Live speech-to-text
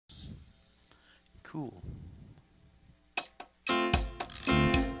Cool.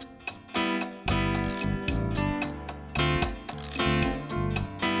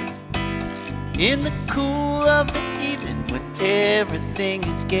 In the cool of the evening when everything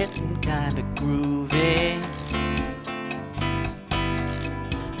is getting kinda groovy,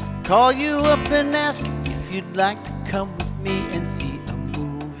 call you up and ask you if you'd like to come with me and see a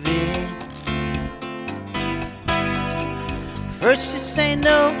movie. First you say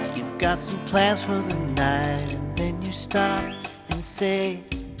no, you've got some plans for the night, and then you stop and say,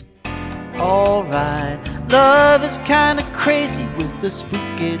 alright. Love is kinda crazy with a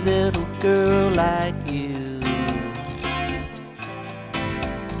spooky little girl like you.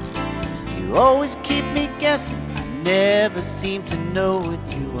 You always keep me guessing, I never seem to know what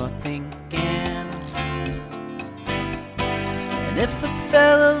you are thinking. And if a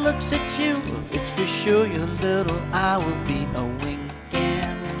fella looks at you, it's for sure your little eye will be a-winking.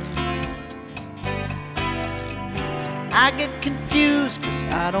 I get confused 'cause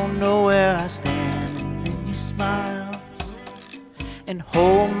I don't know where I stand. And then you smile and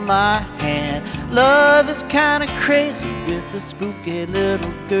hold my hand. Love is kinda crazy with a spooky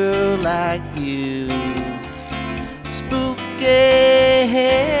little girl like you. Spooky.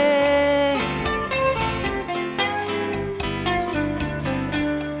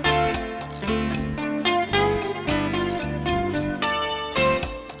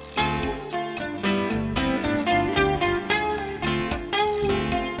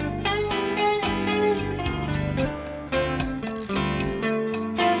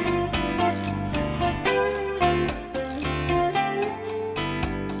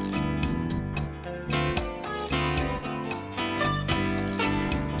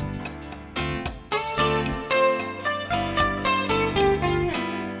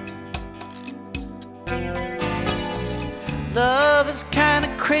 Love is kinda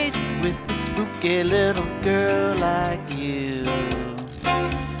crazy with a spooky little girl like you.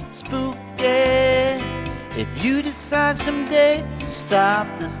 Spooky. If you decide someday to stop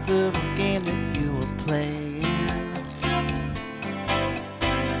this little game that you are playing,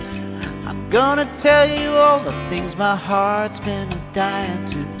 I'm gonna tell you all the things my heart's been dying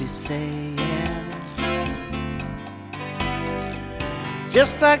to be saying.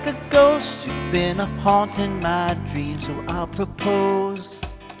 Just like a ghost, you've been haunting my dreams, so I'll propose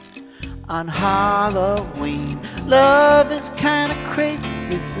on Halloween. Love is kinda crazy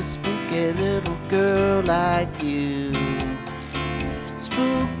with a spooky little girl like you.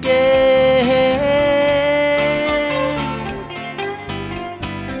 Spooky.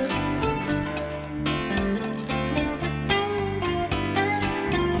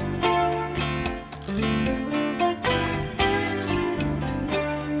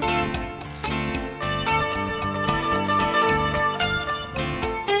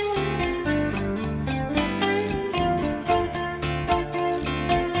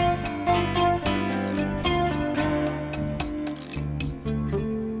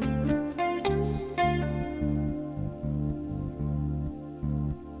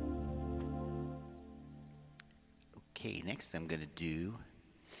 Okay, next I'm going to do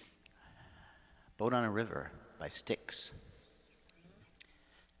Boat on a River by Styx.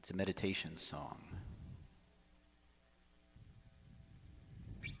 It's a meditation song.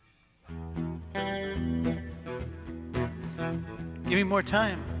 Give me more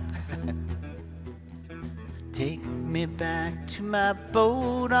time. Take me back to my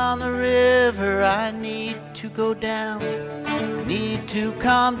boat on the river. I need to go down. I need to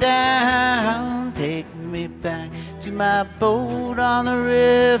calm down. Take me back to my boat on the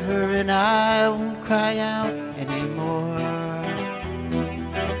river, and I won't cry out anymore.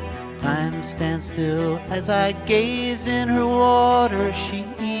 Time stands still as I gaze in her water. She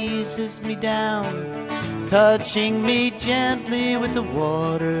eases me down, touching me gently with the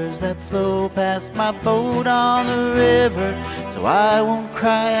waters that flow past my boat on the river, so I won't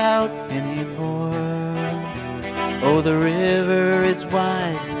cry out anymore. Oh, the river is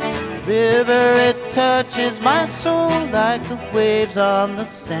wide, the river, it touches my soul like the waves on the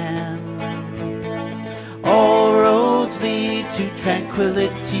sand. All roads lead to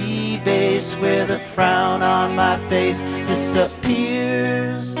Tranquility Base, where the frown on my face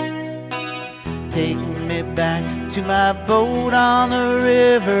disappears. Take me back to my boat on the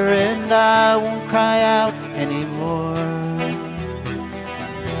river, and I won't cry out anymore.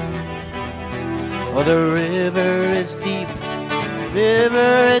 Oh, the river is deep, the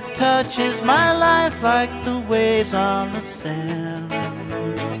river, it touches my life like the waves on the sand.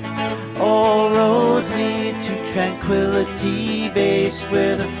 All roads lead to Tranquility Base,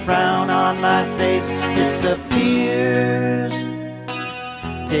 where the frown on my face disappears.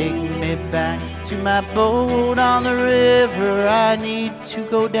 Take me back to my boat on the river. I need to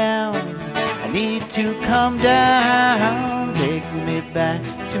go down, I need to come down. Take me back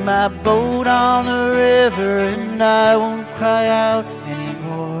to my boat on the river, and I won't cry out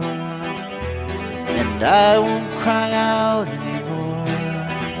anymore. And I won't cry out anymore.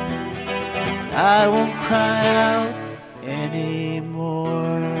 I won't cry out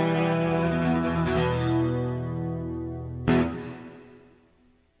anymore.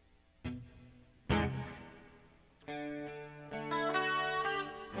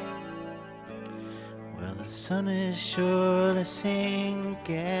 Well, the sun is surely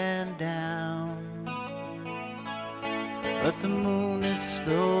sinking down, but the moon is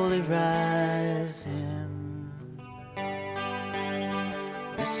slowly rising.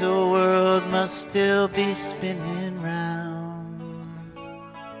 This old world must still be spinning round,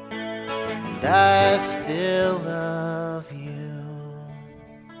 and I still love you.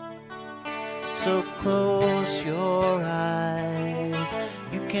 So close your eyes,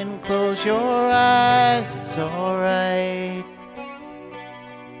 you can close your eyes, it's alright.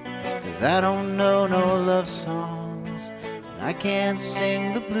 'Cause I don't know no love songs, and I can't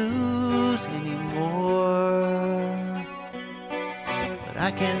sing the blues anymore. But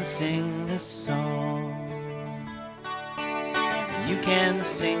I can sing this song, and you can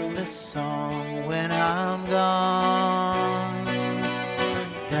sing this song when I'm gone.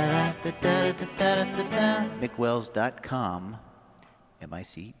 Da-da-da-da-da-da-da-da. MicWells.com,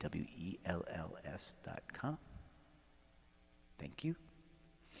 MicWells.com. Thank you.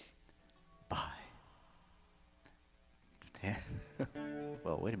 Bye.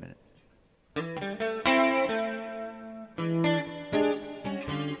 Well, wait a minute.